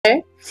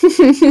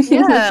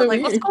Yeah,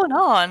 like what's going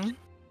on?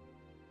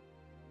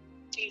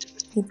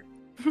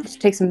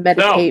 Just take some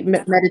meditate.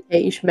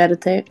 Meditate. You should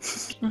meditate.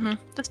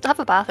 Just have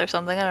a bath or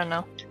something. I don't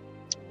know.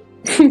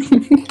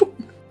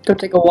 Go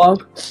take a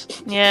walk.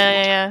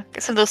 Yeah.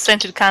 Get some of those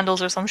scented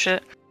candles or some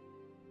shit.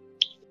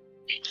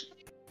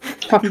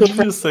 Did you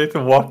just say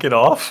to walk it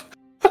off?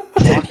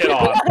 Walk it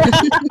off.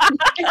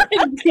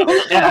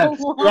 Yeah,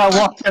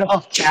 walk it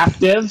off,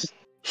 captive.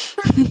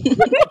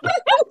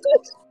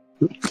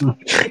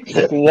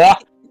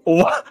 Walk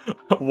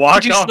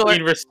off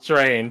being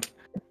restrained.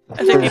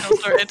 I think you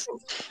snorted.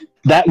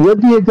 That would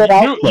be a good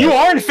outfit. You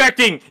are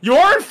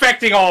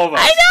infecting all of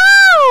us.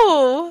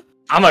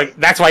 I know.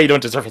 That's why you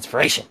don't deserve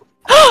inspiration.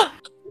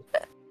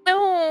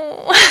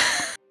 No.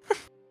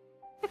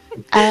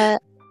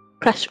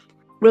 Crash,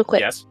 real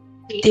quick. Yes.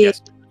 Did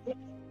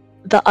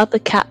the other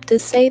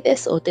captives say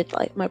this, or did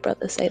like my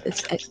brother say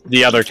this?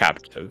 The other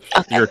captive.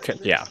 Okay.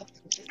 The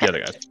other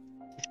guys.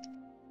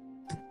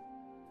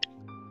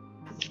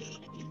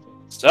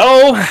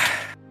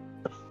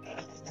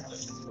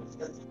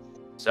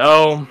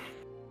 So,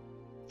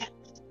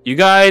 you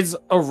guys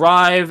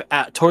arrive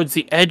towards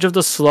the edge of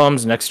the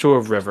slums next to a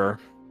river.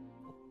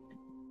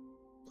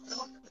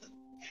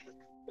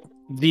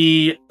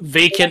 The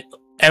vacant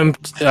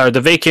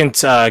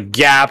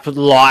gap,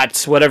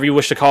 lot, whatever you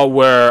wish to call it,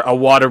 where a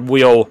water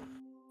wheel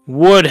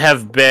would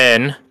have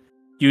been,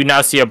 you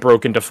now see a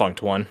broken,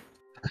 defunct one.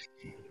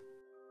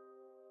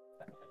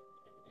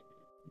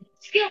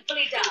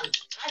 Skillfully done.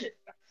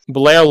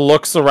 Blair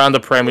looks around the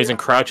premises and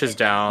crouches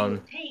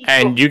down,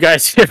 and you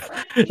guys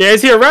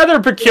hear rather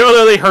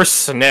peculiarly her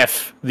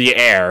sniff the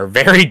air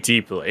very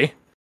deeply.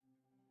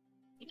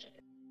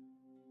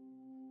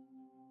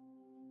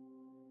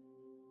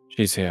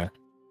 She's here.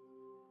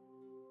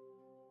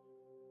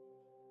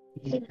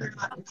 You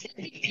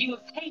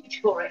have paid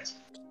for it.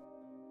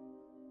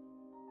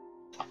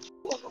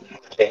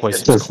 Voice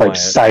is Just quiet. like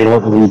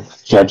silently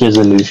judges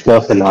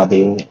Anushka for not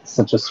being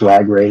such a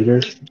swag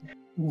ranger.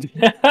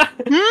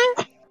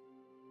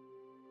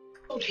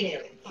 To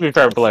be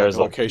fair, Blair is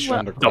location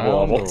like double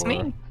level. It's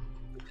me.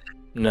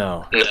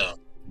 No.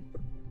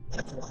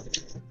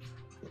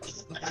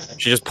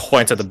 She just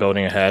points at the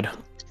building ahead.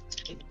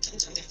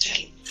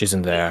 She's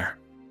in there.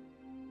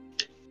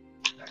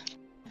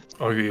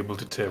 Are you able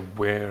to tell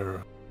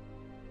where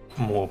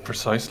more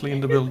precisely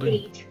in the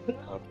building?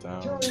 Up,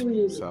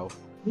 down, south.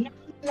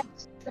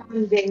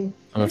 I'm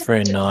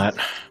afraid not.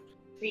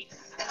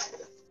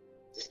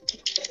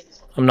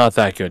 I'm not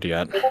that good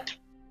yet.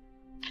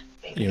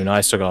 Even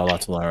I still got a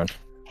lot to learn.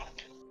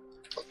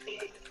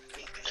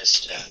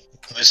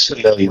 Who's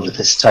familiar with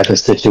this type of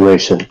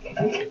situation?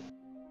 The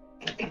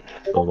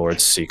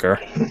Lord Seeker.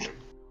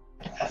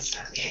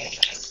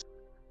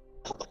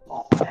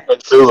 I'm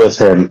through with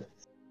him.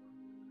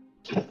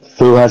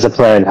 Who has a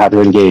plan how to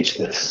engage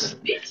this?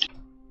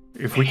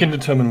 If we can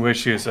determine where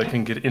she is, I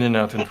can get in and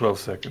out in 12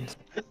 seconds.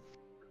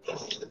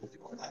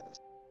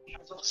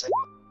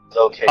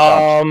 Okay.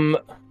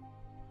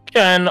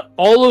 Can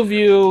all of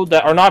you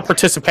that are not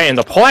participating in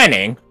the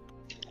planning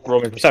roll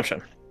me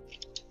perception?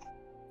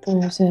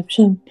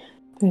 Perception.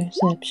 Very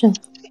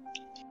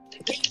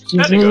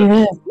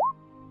good.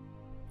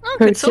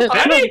 Good so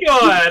far. Very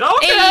good.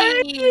 Okay.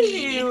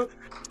 Hey.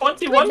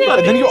 21.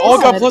 And then you all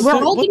got plus We're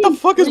 2. all What the getting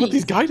fuck is with three.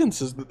 these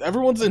guidances?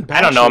 Everyone's in bad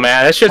I don't know, shape.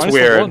 man. It's just Minus the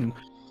weird. one.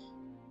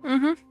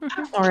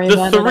 Sorry The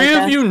about it, three I of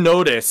guess. you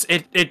notice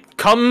it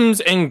comes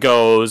and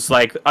goes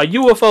like a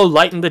UFO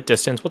light in the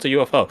distance. What's a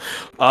UFO?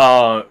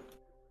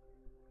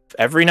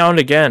 Every now and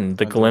again,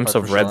 the glimpse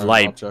of red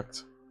light.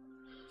 Object.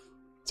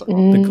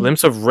 The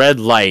glimpse of red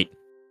light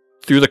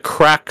through the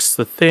cracks,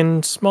 the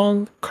thin,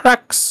 small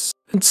cracks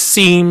and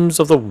seams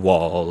of the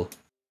wall.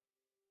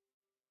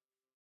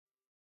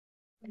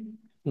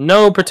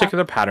 No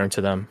particular pattern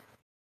to them.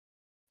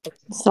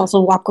 Let's also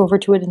walk over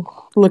to it and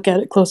look at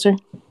it closer.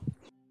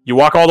 You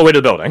walk all the way to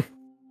the building.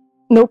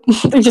 Nope,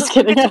 I'm just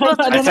kidding.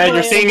 I said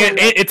you're seeing it.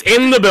 It's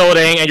in the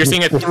building, and you're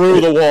seeing it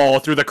through the wall,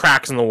 through the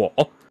cracks in the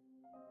wall.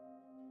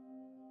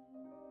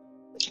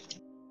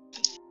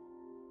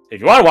 If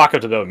you want to walk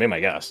up to the building, be my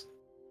guess.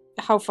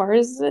 How far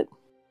is it?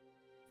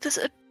 Does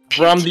it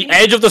From the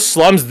edge of the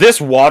slums,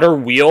 this water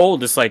wheel,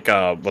 this like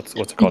what's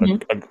it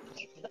called?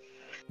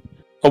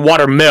 A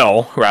water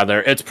mill,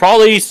 rather. It's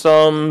probably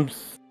some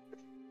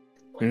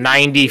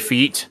 90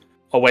 feet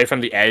away from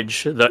the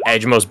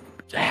edgemost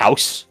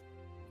house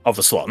of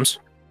the slums.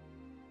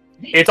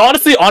 It's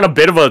honestly on a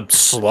bit of a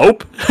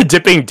slope,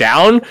 dipping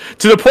down,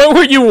 to the point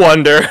where you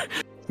wonder,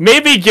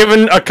 maybe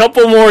given a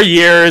couple more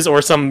years,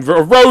 or some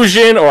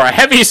erosion, or a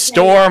heavy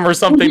storm, or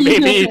something,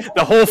 maybe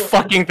the whole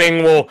fucking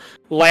thing will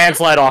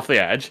landslide off the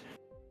edge.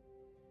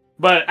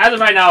 But as of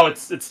right now,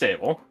 it's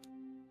stable.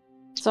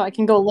 So I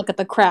can go look at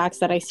the cracks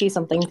that I see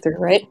something through,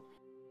 right?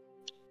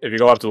 If you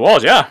go up to the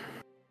walls, yeah.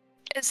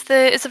 Is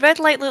the red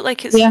light look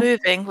like it's Yeah.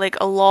 moving, like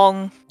a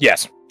long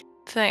Yes.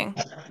 thing?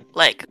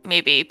 Like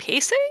maybe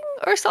pacing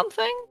or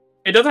something?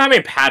 It doesn't have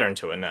any pattern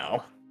to it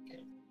now.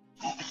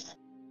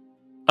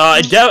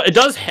 It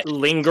does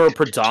linger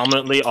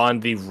predominantly on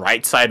the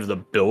right side of the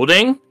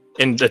building,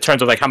 in the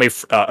terms of like how many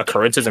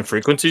occurrences and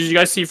frequencies you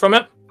guys see from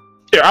it.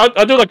 Here,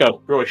 I'll do like a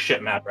really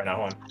shit map right now.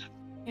 Hold on.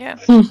 Yeah.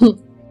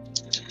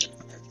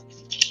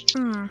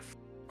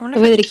 The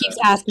way that it keeps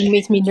asking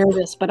makes me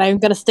nervous, but I'm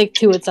gonna stick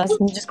to it, so I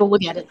can just go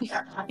look at it.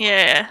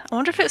 Yeah. I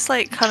wonder if it's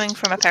like coming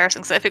from a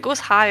person. So if it goes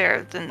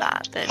higher than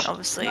that, then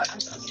obviously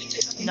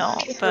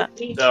not. But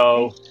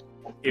So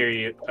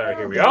here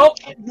we go.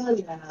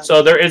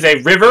 So there is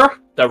a river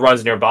that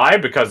runs nearby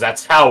because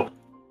that's how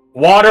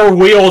water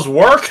wheels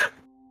work.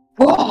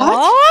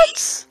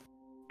 what?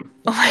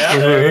 Oh my Yeah,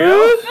 god. there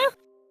you go.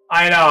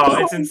 I know,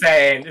 it's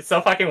insane. It's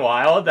so fucking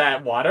wild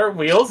that water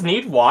wheels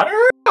need water.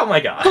 Oh my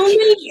gosh. Oh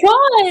my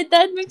god,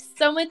 that makes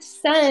so much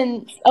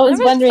sense. I was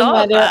never wondering thought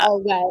why of they're that.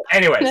 all wet.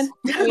 Anyways,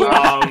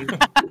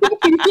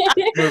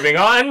 moving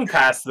on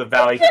past the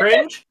Valley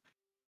Cringe.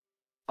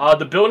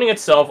 The building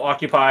itself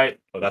occupied.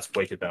 Oh, that's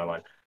way too down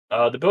line.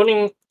 The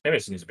building. Maybe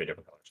it needs to be a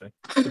different color, actually.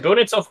 The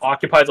building itself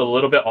occupies a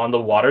little bit on the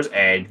water's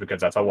edge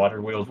because that's how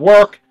water wheels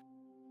work.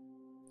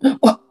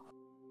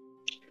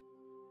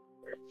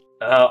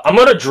 I'm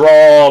gonna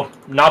draw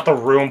not the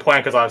room plan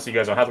because obviously you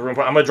guys don't have the room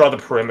plan. I'm gonna draw the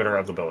perimeter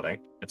of the building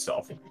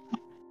itself.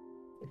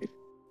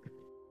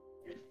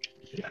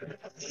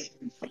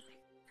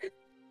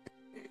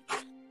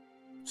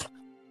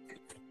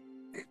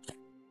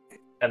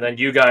 And then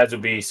you guys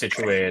will be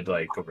situated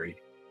like over here.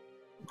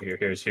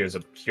 Here's a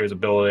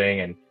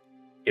building, and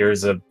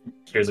here's a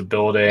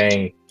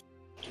building.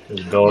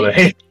 Here's a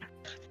building.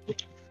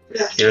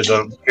 here's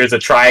a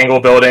triangle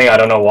building. I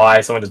don't know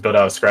why someone just built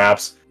out of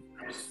scraps.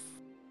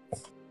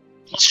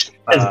 It's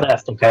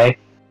best, okay?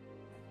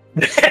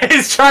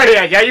 He's trying to.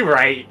 Yeah, you're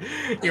right.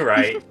 You're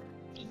right.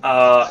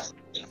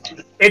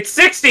 It's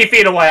 60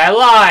 feet away. I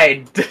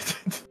lied.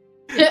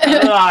 I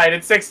lied.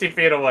 It's 60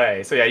 feet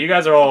away. So yeah, you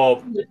guys are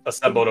all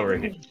assembled over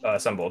here.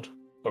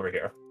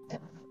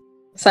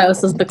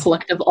 Silas is the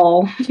collective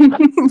all. You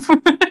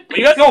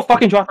guys go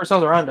fucking drop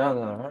ourselves around down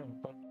there.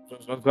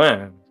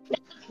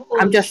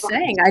 I'm just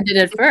saying, I did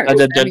it first.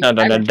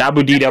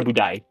 Dabu dee dabu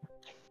die.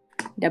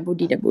 Dabu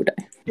dee dabu die.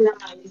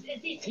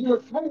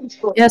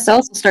 Yeah,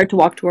 Silas will start to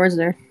walk towards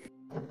there.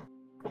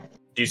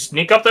 Do you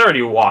sneak up there or do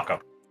you walk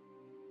up?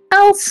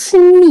 I'll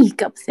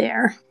sneak up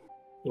there.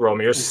 Roll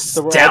me your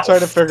So we're all stealth. trying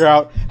to figure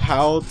out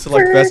how to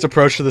like best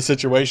approach to the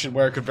situation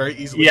where it could very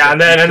easily. Yeah,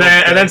 and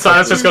then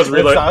Silas just goes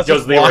Leroy walks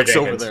over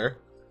Jenkins. there.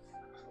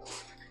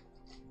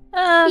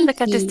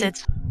 Look at this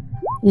did.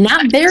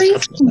 Not very.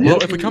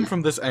 Well, if we come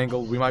from this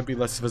angle, we might be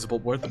less visible.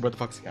 Where the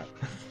fuck's the cat?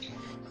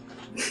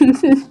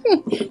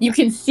 You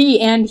can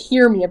see and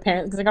hear me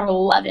apparently because I got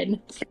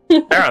 11.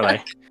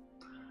 Apparently.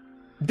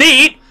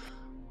 Deet!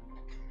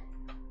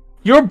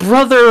 Your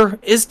brother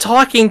is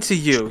talking to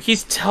you.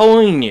 He's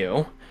telling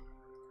you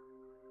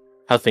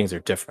how things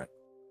are different.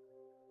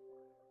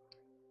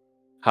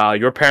 How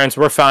your parents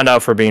were found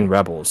out for being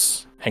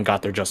rebels and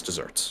got their just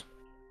desserts.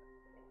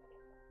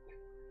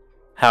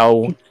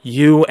 How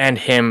you and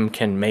him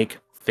can make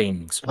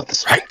things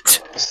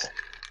right.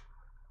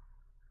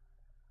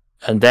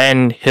 And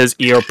then his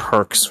ear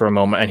perks for a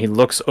moment and he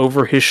looks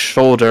over his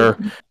shoulder,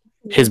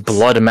 his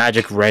blood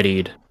magic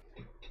readied.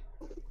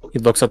 He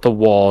looks at the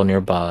wall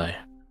nearby.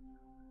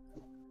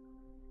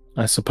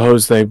 I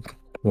suppose they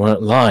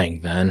weren't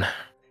lying then.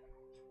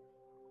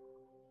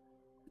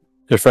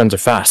 Your friends are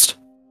fast.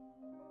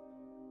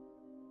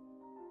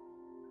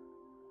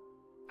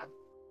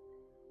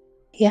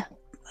 Yeah.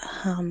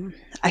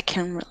 I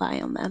can rely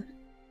on them.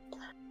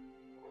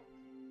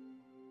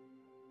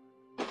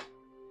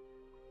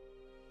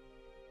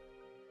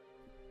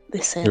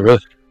 Listen.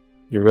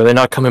 You're really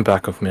not coming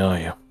back with me, are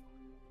you?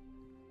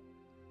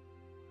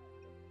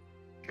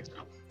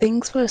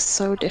 Things were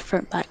so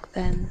different back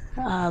then.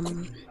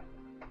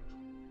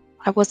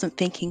 I wasn't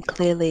thinking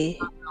clearly,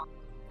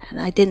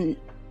 and I didn't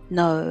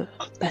know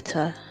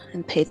better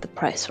and paid the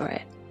price for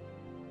it.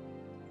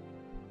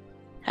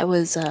 I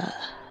was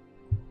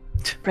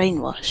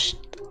brainwashed.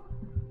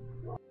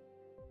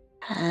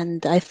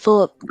 And I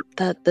thought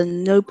that the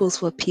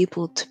nobles were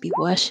people to be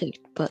worshipped,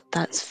 but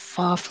that's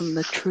far from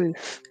the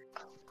truth.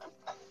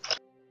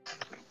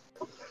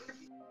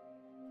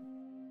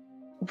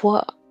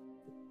 What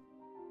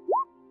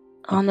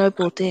our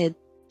noble did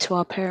to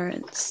our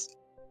parents,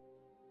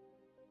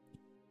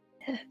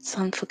 it's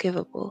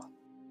unforgivable.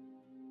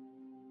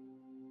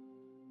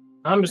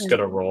 I'm just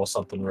gonna roll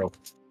something real.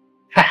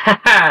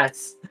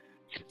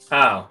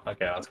 Oh, okay,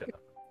 that's good.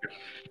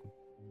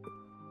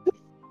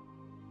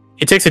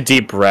 He takes a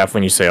deep breath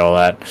when you say all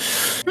that.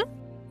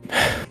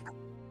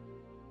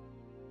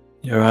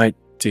 You're right,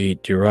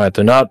 Deet, you're right.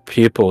 They're not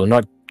people, they're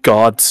not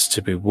gods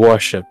to be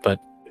worshipped, but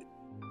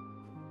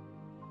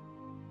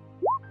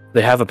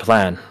they have a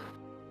plan.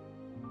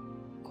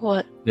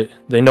 What?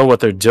 They know what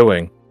they're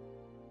doing.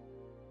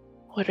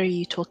 What are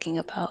you talking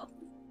about?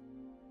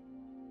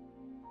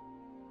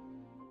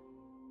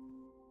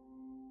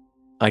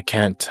 I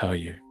can't tell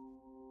you.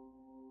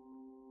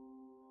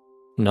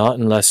 Not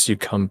unless you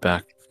come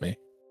back with me.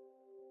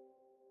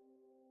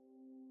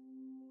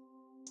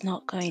 It's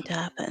not going to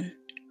happen.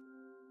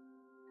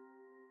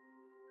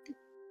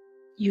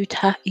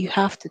 you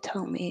have to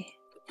tell me,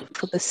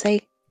 for the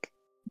sake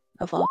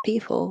of our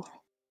people.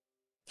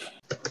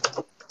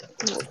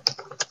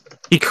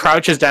 He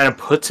crouches down and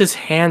puts his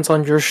hands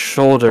on your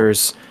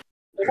shoulders.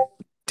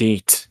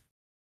 Deet.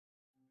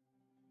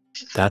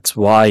 That's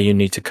why you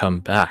need to come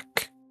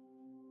back.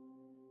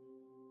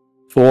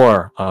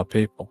 For our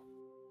people.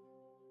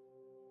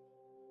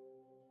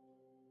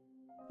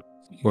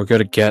 We're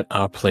gonna get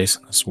our place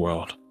in this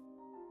world.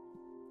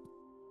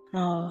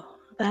 No,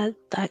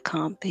 that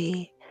can't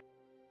be.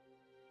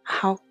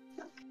 How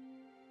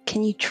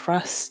can you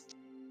trust?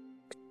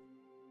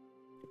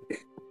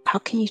 How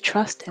can you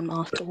trust him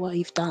after what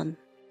you've done?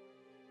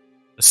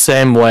 The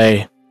same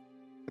way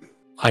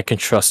I can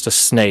trust a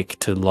snake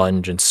to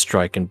lunge and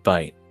strike and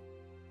bite.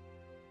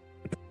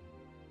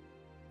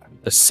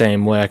 The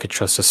same way I could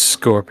trust a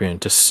scorpion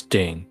to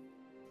sting.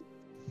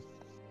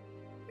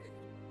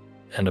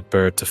 And a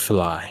bird to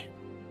fly.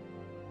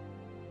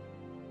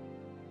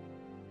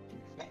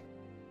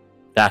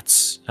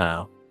 That's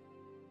how.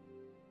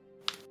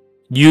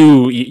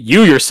 You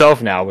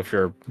yourself now, with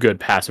your good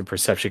passive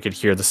perception, could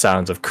hear the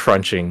sounds of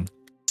crunching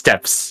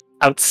steps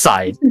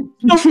outside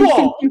the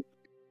wall.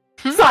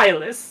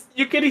 Silas,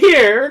 you can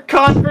hear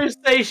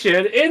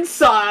conversation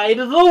inside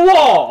the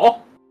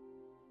wall.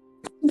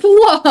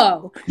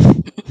 Whoa!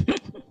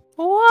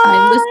 What?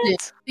 I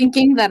listened,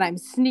 thinking that I'm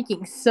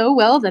sneaking so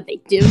well that they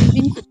didn't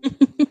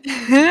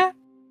even.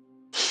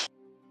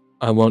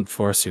 I won't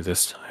force you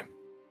this time.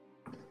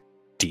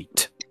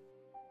 Deet.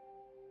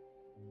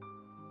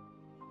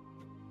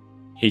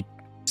 He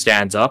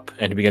stands up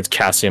and he begins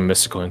casting a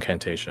mystical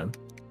incantation.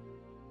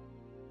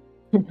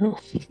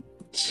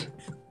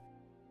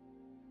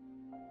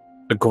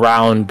 The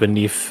ground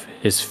beneath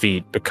his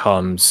feet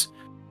becomes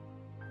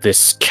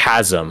this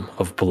chasm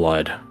of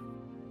blood.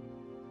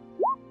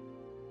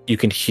 You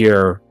can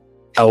hear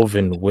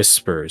elven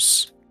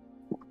whispers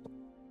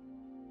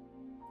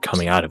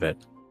coming out of it,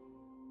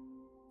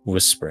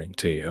 whispering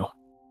to you.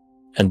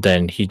 And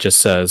then he just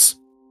says,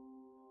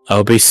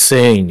 I'll be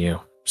seeing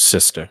you,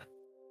 sister.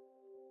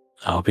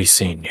 I'll be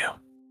seeing you.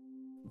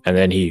 And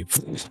then he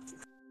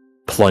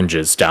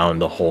plunges down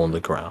the hole in the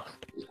ground.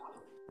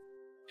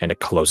 And it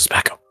closes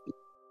back up.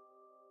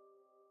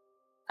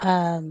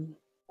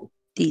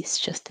 Dee's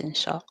just in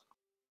shock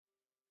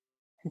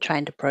and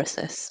trying to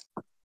process.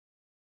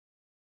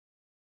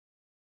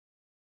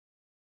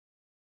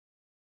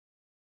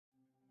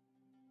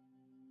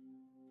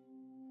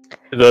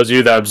 To those of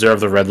you that observe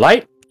the red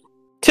light,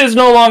 'tis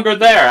no longer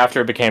there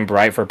after it became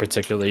bright for a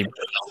particularly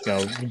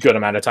good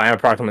amount of time,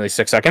 approximately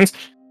 6 seconds.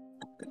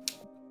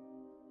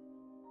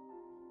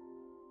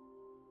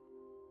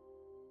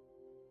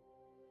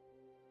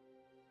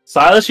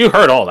 Silas, you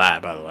heard all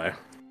that, by the way.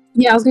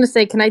 Yeah, I was gonna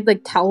say, can I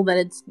tell that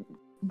it's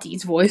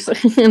Dee's voice,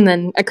 and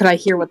then could I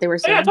hear what they were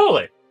saying? Yeah,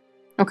 totally.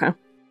 Okay.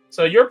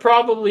 So you're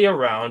probably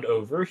around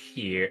over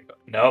here.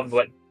 No,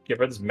 but give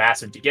her this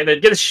massive. Get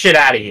the shit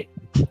out of here.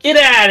 Get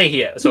out of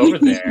here. So over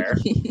there,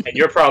 and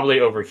you're probably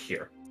over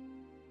here.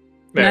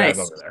 There, Nice.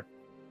 I'm over there.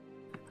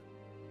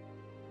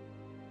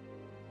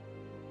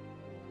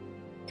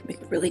 I could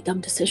make a really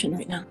dumb decision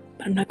right now,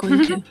 but I'm not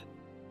going to.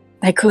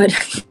 I could,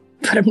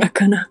 but I'm not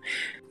gonna.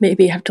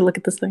 Maybe I have to look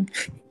at this thing.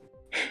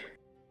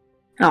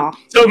 Oh.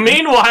 So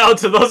meanwhile,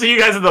 to those of you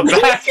guys in the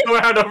back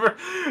around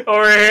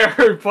over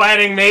here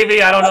planning,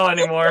 maybe I don't know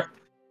anymore.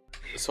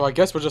 So I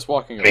guess we're just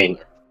walking over there.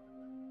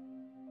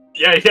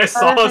 Yeah, you guys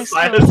saw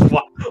Silas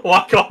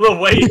walk all the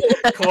way,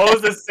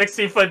 close the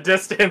 60-foot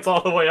distance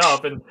all the way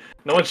up, and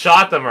no one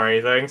shot them or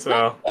anything.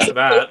 So look at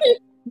that.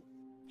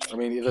 I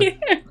mean,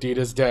 either Deed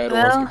is dead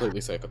or it's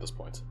completely safe at this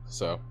point.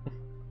 So.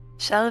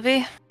 Shall we?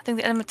 I think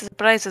the element of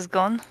surprise is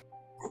gone.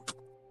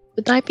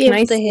 Would I be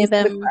able to hear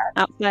them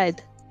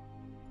outside?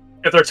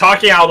 If they're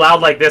talking out loud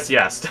like this,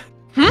 yes.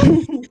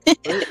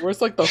 Where's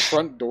the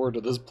front door to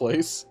this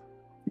place?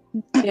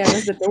 Yeah,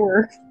 where's the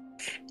door?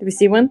 Do we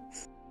see one?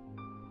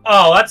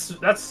 Oh,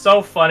 that's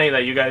so funny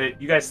that you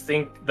guys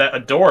think that a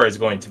door is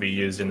going to be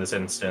used in this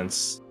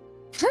instance.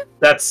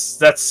 That's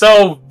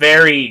so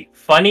very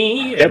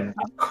funny. Yep.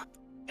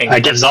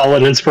 That gives all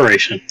an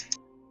inspiration.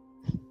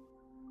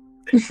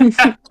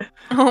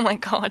 Oh my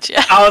god,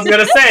 yeah. I was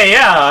gonna say,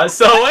 yeah.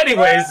 So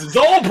anyways,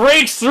 Zol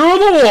breaks through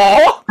the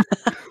wall.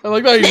 I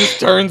like how he just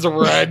turns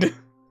red.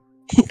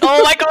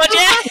 Oh my god,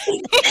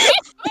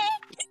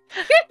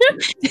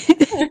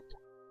 yeah!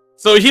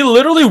 So he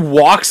literally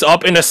walks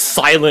up in a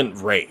silent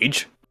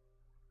rage.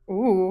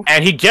 Ooh.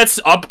 And he gets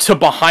up to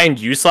behind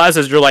you, Slaz,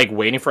 as you're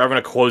waiting for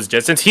everyone to close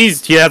distance. He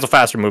has a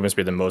faster movement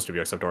speed than most of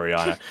you except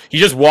Oriana. He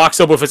just walks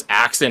up with his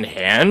axe in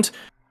hand.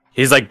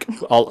 He's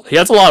he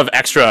has a lot of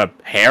extra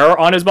hair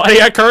on his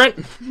body at current,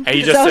 and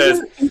he just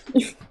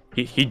says,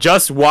 he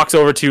just walks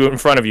over to you in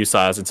front of you,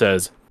 Silas, and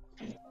says,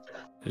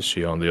 "Is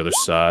she on the other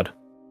side?"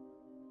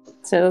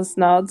 Silas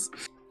nods.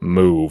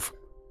 Move.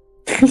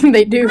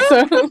 They do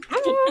so.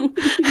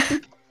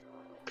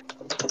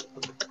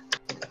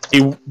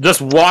 He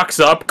just walks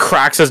up,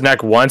 cracks his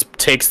neck once,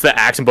 takes the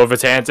axe in both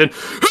his hands, and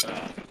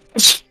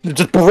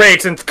just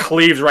breaks and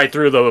cleaves right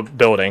through the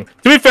building.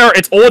 To be fair,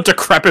 it's old,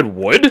 decrepit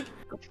wood.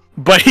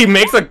 But he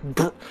makes a...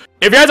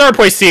 If you guys ever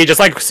play Siege, it's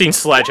like seeing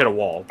Sledge hit a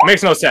wall. It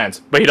makes no sense,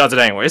 but he does it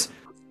anyways.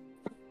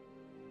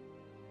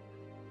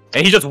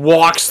 And he just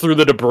walks through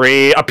the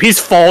debris. A piece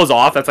falls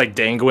off that's like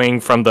dangling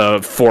from the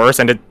force,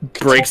 and it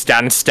breaks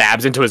down and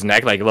stabs into his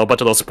neck like a little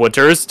bunch of those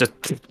splinters. Just...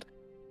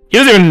 He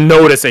doesn't even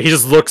notice it. He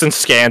just looks and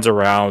scans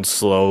around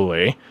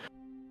slowly.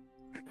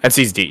 And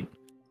sees Deed.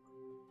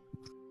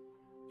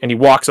 And he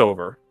walks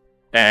over.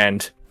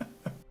 And...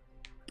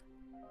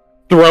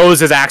 throws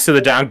his axe to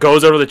the down,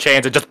 goes over the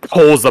chains, and just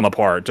pulls them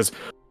apart. Just...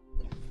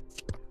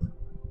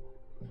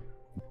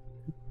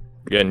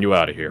 getting you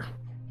out of here.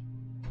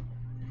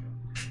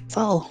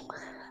 Sol,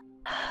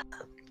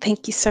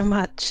 thank you so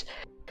much.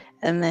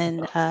 And then,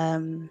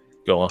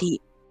 Go on.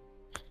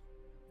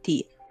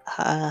 Deet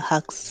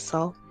hugs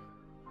Sol.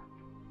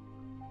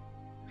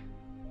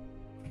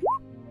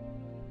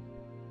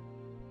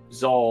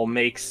 Zol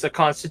makes a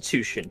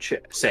constitution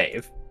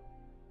save.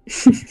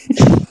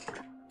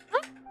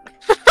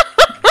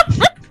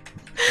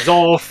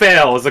 Zol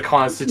fails a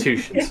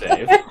constitution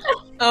save.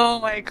 Oh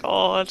my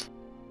god.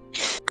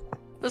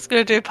 What's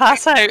gonna do?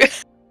 Pass out?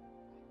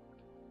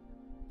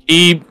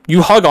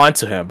 You hug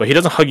onto him, but he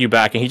doesn't hug you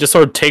back, and he just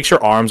sort of takes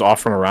your arms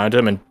off from around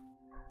him and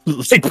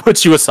like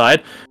puts you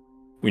aside.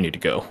 We need to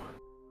go.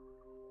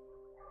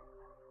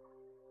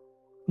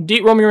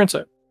 Deet, roll me your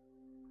insight.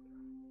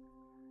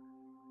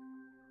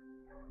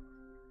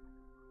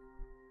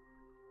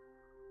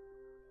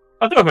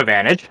 I'll do have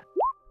advantage.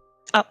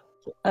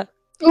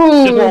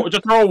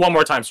 Just roll one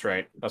more time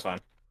straight. That's fine.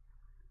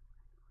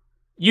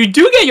 You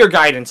do get your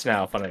guidance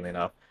now, funnily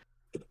enough.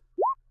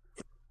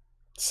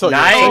 So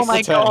nice. Oh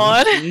my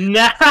god.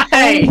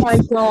 Nice. Oh my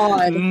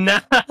god.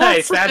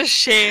 Nice. That's a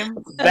shame.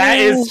 That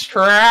is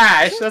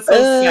trash. That's so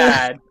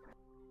sad.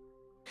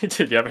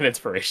 Did you have an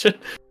inspiration?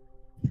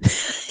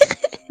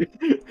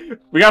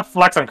 We got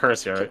flex on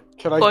curse here, right?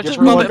 Can I Oh, give just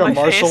her rub like it in a my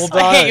martial face. I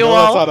die? hate you know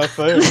all. that's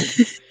not a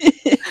thing.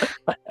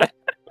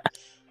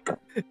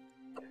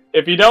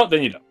 If you don't,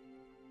 then you don't.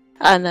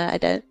 Oh no, I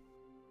don't.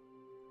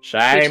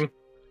 Shame.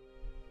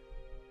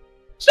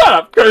 Shut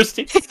up,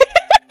 Kirsty.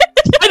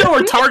 I know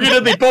we're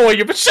targetedly bullying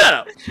you, but shut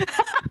up.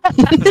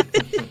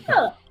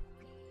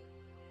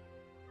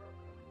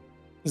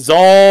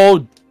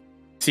 Zol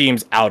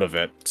seems out of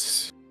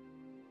it.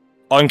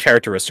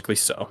 Uncharacteristically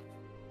so.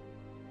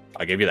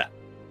 I'll give you that.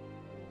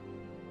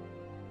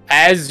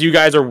 As you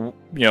guys are,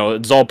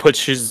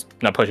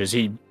 Zol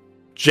he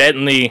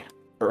gently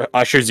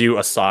ushers you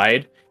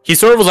aside. He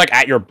sort of was like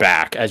at your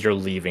back as you're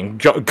leaving,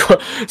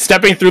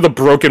 stepping through the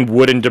broken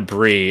wooden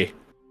debris,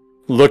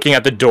 looking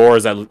at the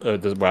doors that,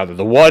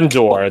 the one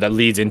door that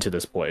leads into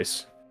this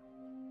place.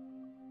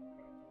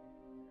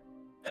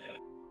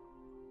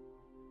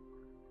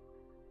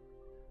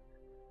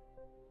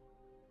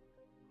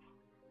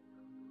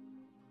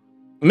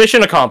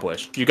 Mission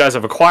accomplished. You guys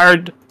have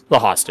acquired the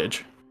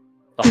hostage.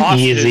 The hostage.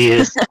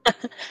 Easiest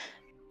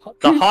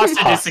The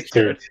hostage is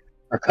secured.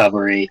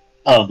 recovery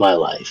of my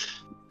life.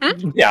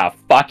 Yeah,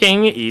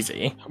 fucking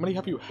easy. How many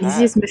have you had?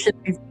 Easiest mission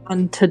we've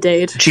done to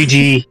date.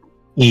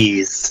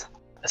 GGEs.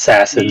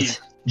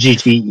 Assassins.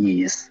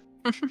 GGEs.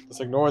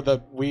 Just ignore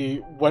that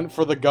we went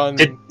for the gun.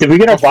 Did we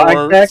get our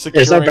before bag back?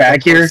 Is our securing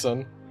bag the here?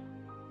 person.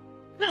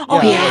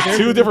 Oh Yeah, yeah.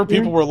 two different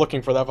people were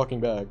looking for that fucking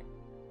bag.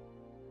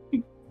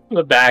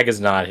 The bag is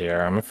not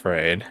here, I'm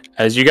afraid.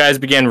 As you guys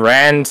begin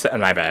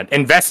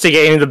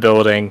investigating the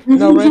building,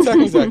 No,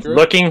 ransacking is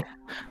accurate.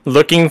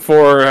 looking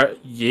for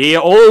ye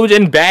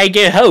olden bag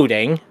of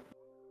holding.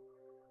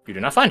 You do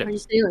not find Why you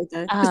it. say it like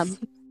that? I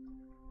don't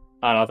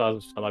know, I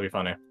thought that'd be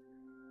funny.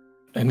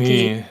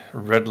 Any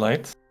red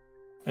lights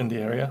in the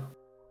area?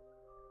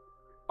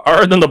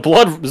 Other than the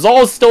blood,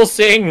 Zol is still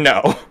saying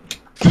no.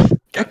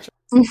 Gotcha.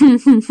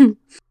 Alright,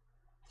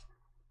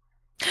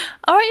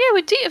 yeah,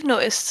 we did have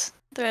noticed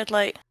the red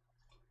light.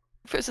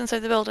 If it's inside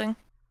the building.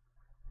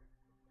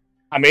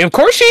 I mean, of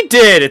course she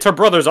did! It's her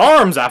brother's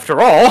arms, after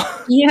all!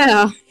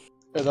 Yeah.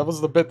 Yeah, that was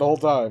the bit the whole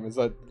time, is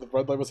that the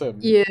red light was him.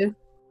 Yeah.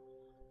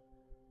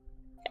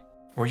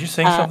 Were you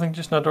saying something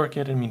just now, Dorky?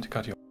 I didn't mean to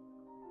cut you off.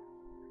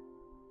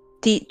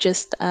 Deet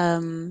just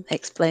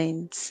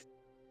explains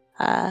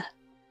about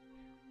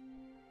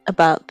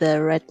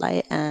the red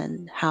light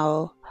and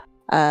how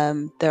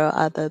there are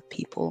other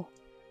people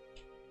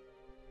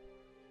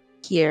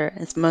here.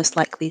 It's most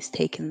likely he's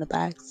taken the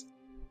bags.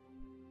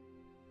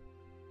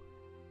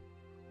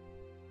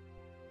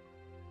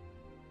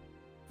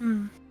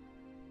 Hmm.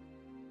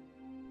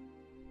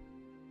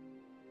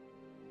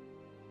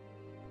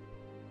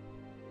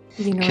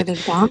 Do you know where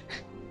they've gone?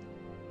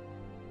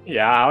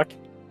 Yeah.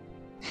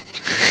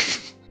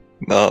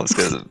 No, I was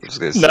gonna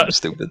say something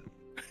stupid.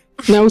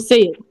 No,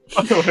 say it.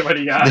 What do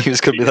you got? He was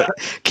gonna be like,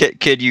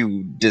 can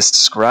you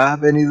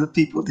describe any of the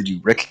people? Did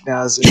you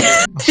recognize any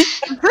of them?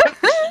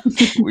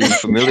 Were you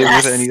familiar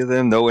with any of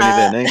them? Know any of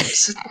their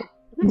names?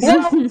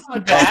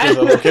 After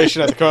the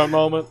location at the current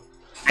moment.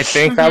 I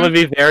think that would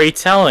be very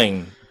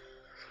telling.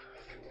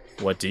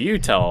 What do you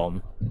tell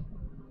him?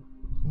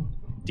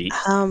 Deep.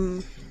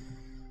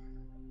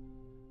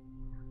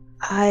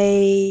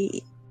 I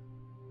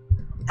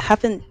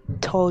haven't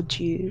told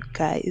you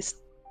guys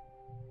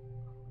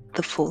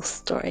the full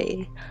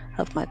story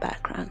of my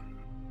background.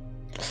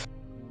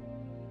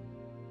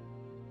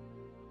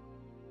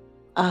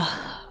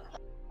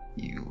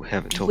 You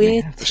haven't told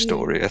me half the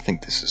story. I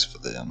think this is for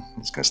them.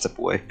 I'm just gonna step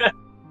away.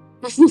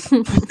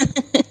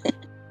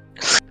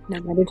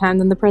 No better time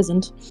than the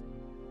present.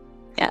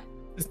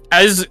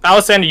 As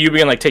Alexander, you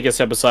begin take a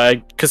step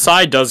aside,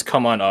 Kasai does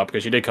come on up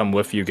because she did come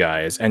with you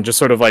guys, and just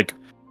sort of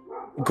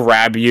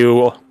grab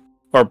you,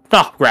 or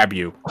not grab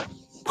you,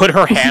 put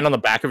her hand on the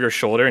back of your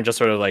shoulder and just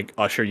sort of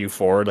usher you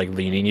forward,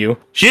 leaning you.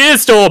 She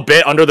is still a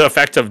bit under the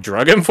effect of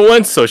drug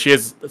influence, so she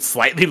is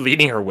slightly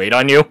leaning her weight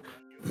on you.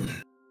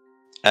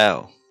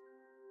 Ow.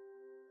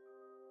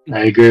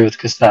 I agree with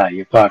Kasai.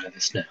 You're part of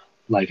this now,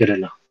 like it or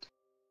not.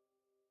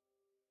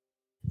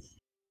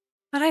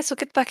 Alright, so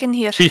get back in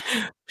here. She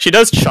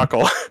does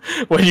chuckle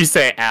when you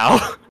say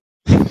ow.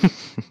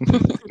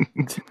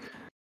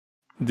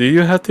 Do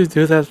you have to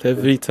do that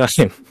every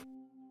time?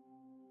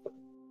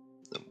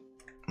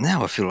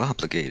 Now I feel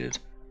obligated.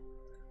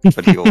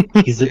 But he'll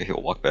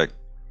walk back.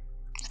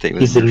 Stay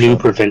with He's a new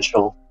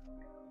provincial.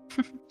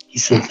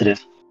 He's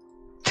sensitive.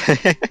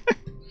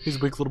 He's a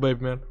weak little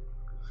baby man.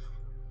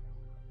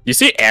 You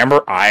see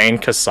Amber eyeing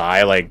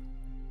Kasai like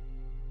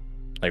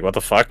what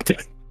the fuck?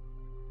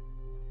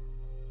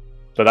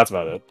 So that's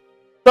about it.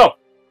 So,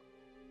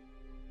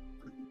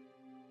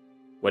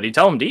 what do you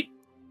tell him, D?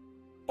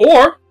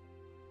 Or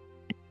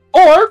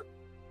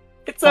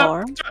it's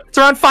around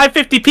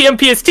 5:50 p.m.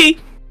 PST.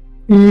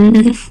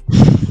 I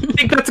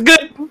think that's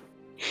good.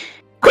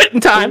 Quitting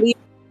time.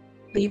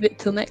 Leave it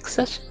till next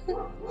session.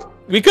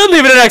 We could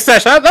leave it to next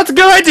session. That's a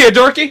good idea,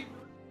 Dorky.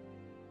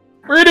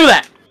 We're gonna do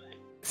that.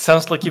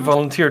 Sounds like you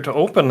volunteered to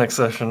open next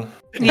session.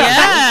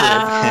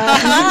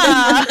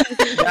 Yeah.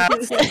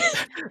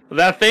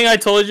 That thing I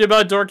told you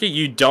about, Dorky,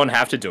 you don't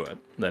have to do it.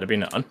 Let it be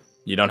known.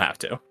 You don't have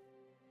to.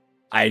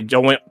 I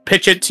don't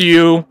pitch it to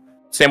you.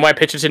 Same way I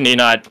pitch it to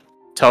Ninot.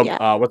 Tell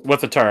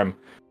what's the term?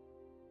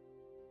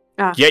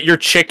 Get your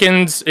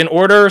chickens in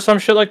order or some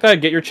shit like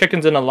that. Get your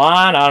chickens in a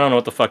line. I don't know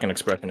what the fucking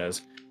expression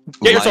is.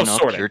 Get yourself Line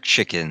up sorted. your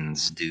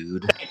chickens,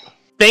 dude.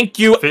 Thank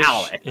you, Fish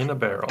Alec. in a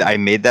barrel. I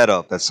made that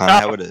up. That's not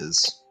how it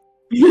is.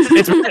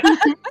 It's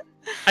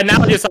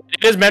analogy aside,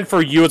 it is meant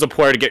for you as a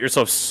player to get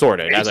yourself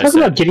sorted. As I Talk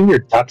said, about getting your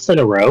ducks in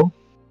a row.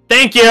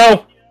 Thank you.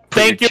 Put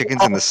Thank your you.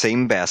 chickens in the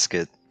same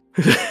basket.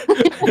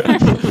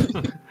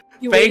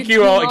 Thank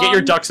you all. Get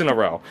your ducks in a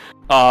row.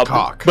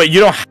 Cock. But you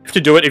don't have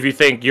to do it if you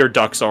think your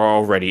ducks are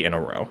already in a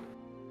row.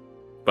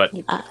 But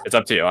it's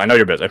up to you. I know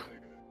you're busy.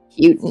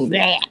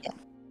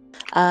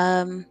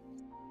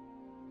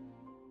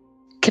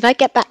 Can I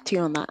get back to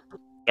you on that?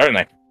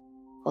 Certainly.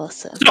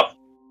 Awesome. So,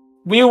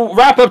 we'll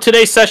wrap up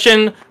today's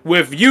session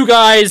with you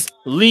guys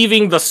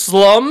leaving the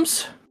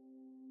slums.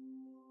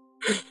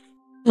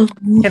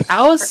 Can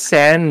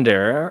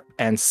Alexander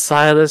and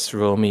Silas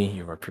roll me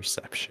your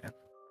perception?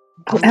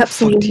 What the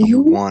fuck do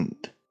you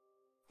want?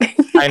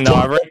 I know,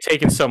 I've already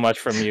taken so much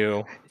from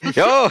you.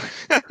 Yo!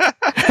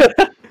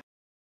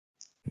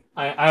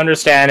 I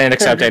understand and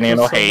accept any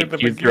little hate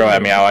you throw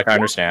at me, Alec. I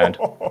understand.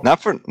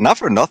 Not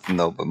for nothing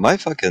though, but my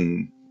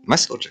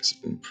skill checks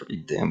have been pretty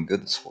damn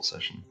good this whole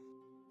session.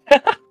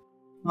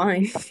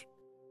 Fine.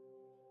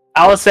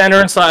 Alexander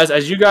and Silas,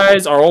 as you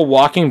guys are all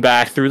walking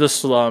back through the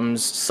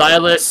slums,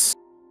 Silas,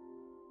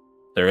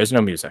 there is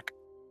no music.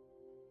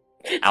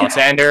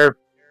 Alexander,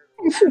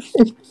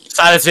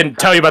 Silas didn't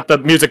tell you about the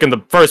music in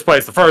the first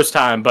place the first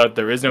time, but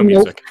there is no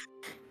music.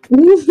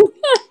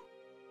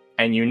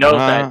 And you know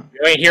that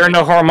you ain't hearing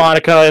no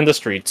harmonica in the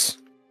streets.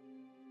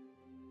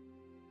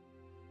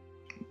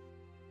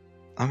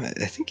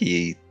 I think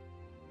he...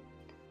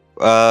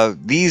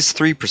 these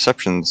three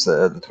perceptions,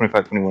 the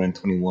 25, 21, and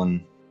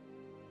 21...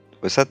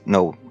 Was that?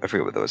 No, I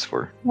forget what that was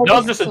for.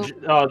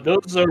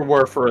 Those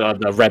were for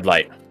the red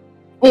light.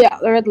 Yeah,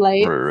 the red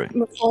light. Right.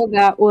 Before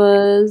that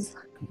was...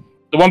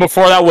 The one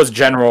before that was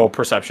general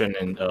perception,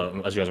 and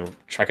as you guys were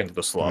trekking through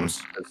the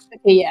slums.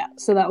 Okay, yeah,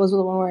 so that was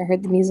the one where I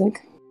heard the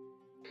music.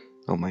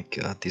 Oh my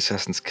god, the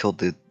assassins killed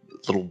the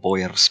little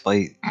boy out of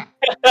spite.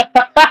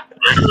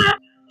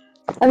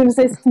 I'm gonna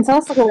say, since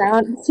I'll stick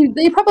around,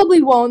 they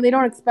probably won't, they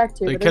don't expect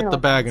to. They but kept the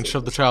bag and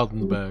shoved the child in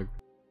the bag.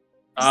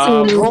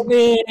 Roll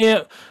me...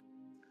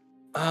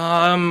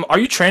 are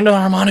you trained on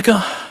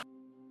harmonica?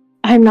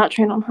 I'm not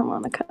trained on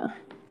harmonica.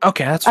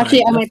 Okay, that's fine.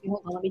 Actually, I might be.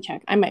 Hold on, let me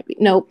check. I might be.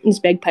 Nope, it's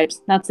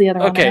bagpipes. That's the other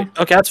one. Okay,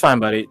 that's fine,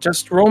 buddy.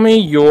 Just roll me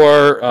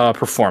your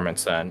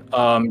performance then.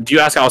 Do you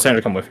ask Alexander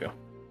to come with you?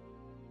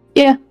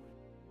 Yeah.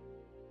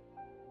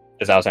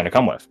 Does Alexander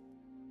come with?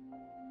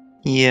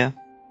 Yeah.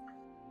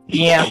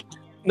 Yeah.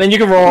 Then you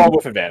can roll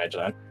with advantage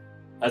then.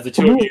 As the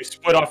two of you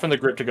split off from the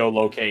group to go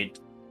locate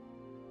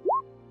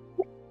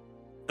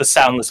the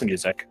soundless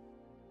music,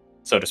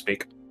 so to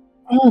speak.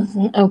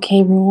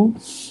 Okay, roll.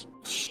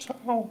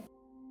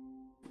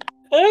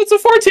 It's a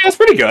 14, that's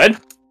pretty good.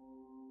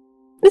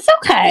 It's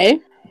okay.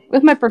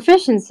 With my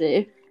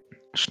proficiency.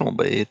 It's not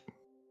bad.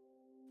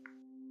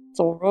 It's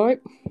alright.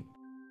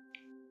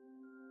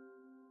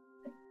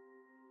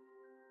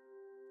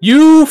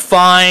 You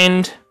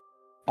find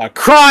a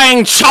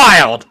crying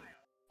child.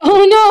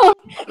 Oh no!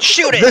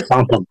 Shoot it!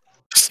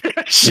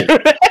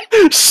 Shoot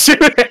it!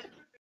 Shoot it!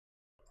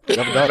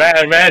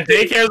 Man,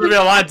 daycares would be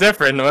a lot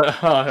different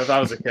if that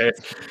was the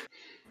case.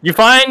 You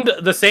find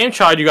the same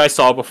child you guys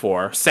saw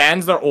before,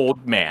 sans their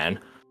old man,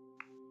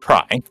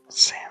 crying.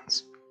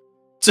 Sans.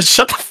 Just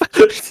shut the fuck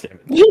up. Shut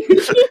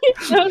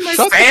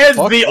Sans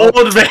the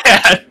old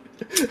man!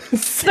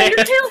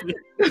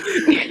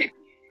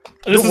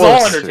 This is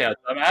all Undertale,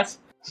 dumbass.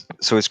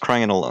 So he's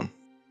crying and alone.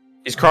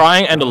 He's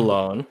crying and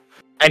alone.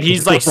 And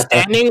he's like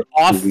standing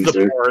off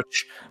the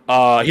porch.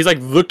 He's like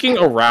looking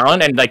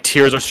around and like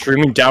tears are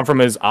streaming down from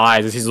his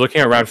eyes as he's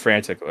looking around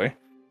frantically.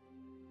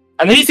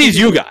 And then he sees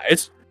you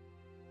guys.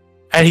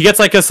 And he gets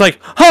like this like,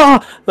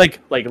 ah!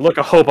 like look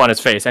of hope on his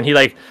face. And he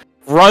like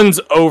runs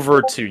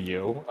over to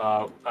you.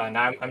 And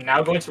I'm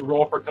now going to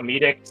roll for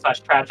comedic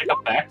 / tragic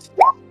effect.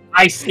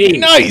 I see.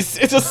 Nice!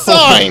 It's a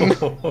sign!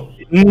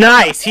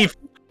 Nice!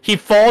 He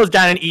falls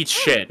down and eats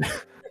shit.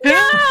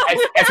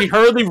 As he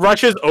hurriedly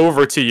rushes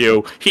over to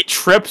you, he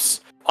trips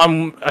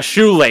on a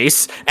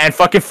shoelace and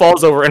fucking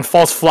falls over and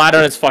falls flat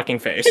on his fucking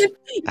face.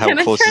 How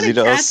close is he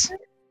to us?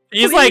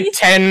 He's like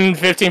 10,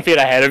 15 feet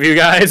ahead of you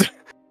guys.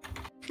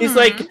 He's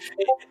like,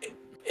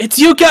 it's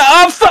you guys!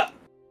 Oh, fuck!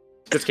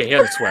 Just kidding, he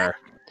doesn't swear.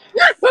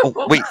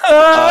 Oh, wait.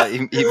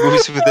 He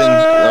moves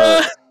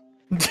within...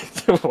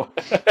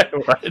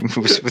 What?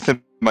 moves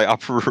within my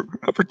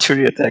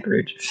opportunity attack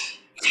range.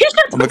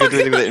 I'm not gonna do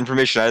anything with that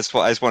information. I just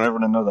want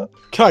everyone to know that.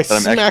 Can I that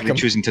I'm smack actually him?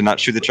 choosing to not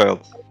shoot the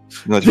child.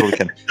 No, I totally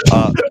can.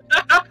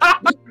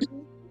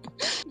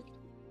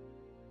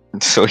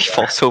 So he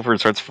falls over and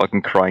starts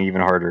fucking crying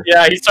even harder.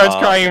 Yeah, he starts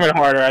crying even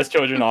harder, as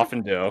children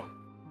often do.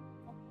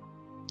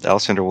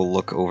 Alexander will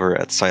look over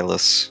at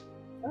Silas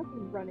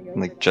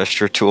and like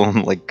gesture to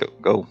him, like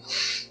go.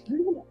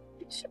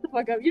 Shut the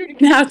fuck up! You don't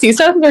even have to.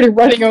 Silas already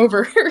running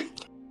over.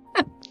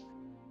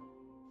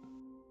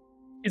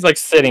 He's like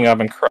sitting up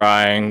and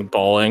crying,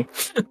 bawling.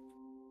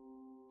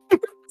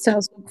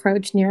 Silas will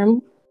crouch near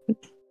him.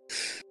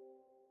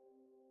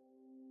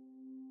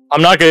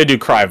 I'm not gonna do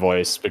cry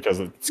voice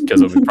because it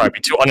would probably be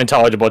too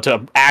unintelligible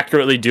to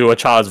accurately do a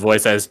child's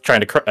voice as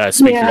trying to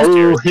speak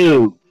through his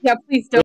tears. Yeah, please don't.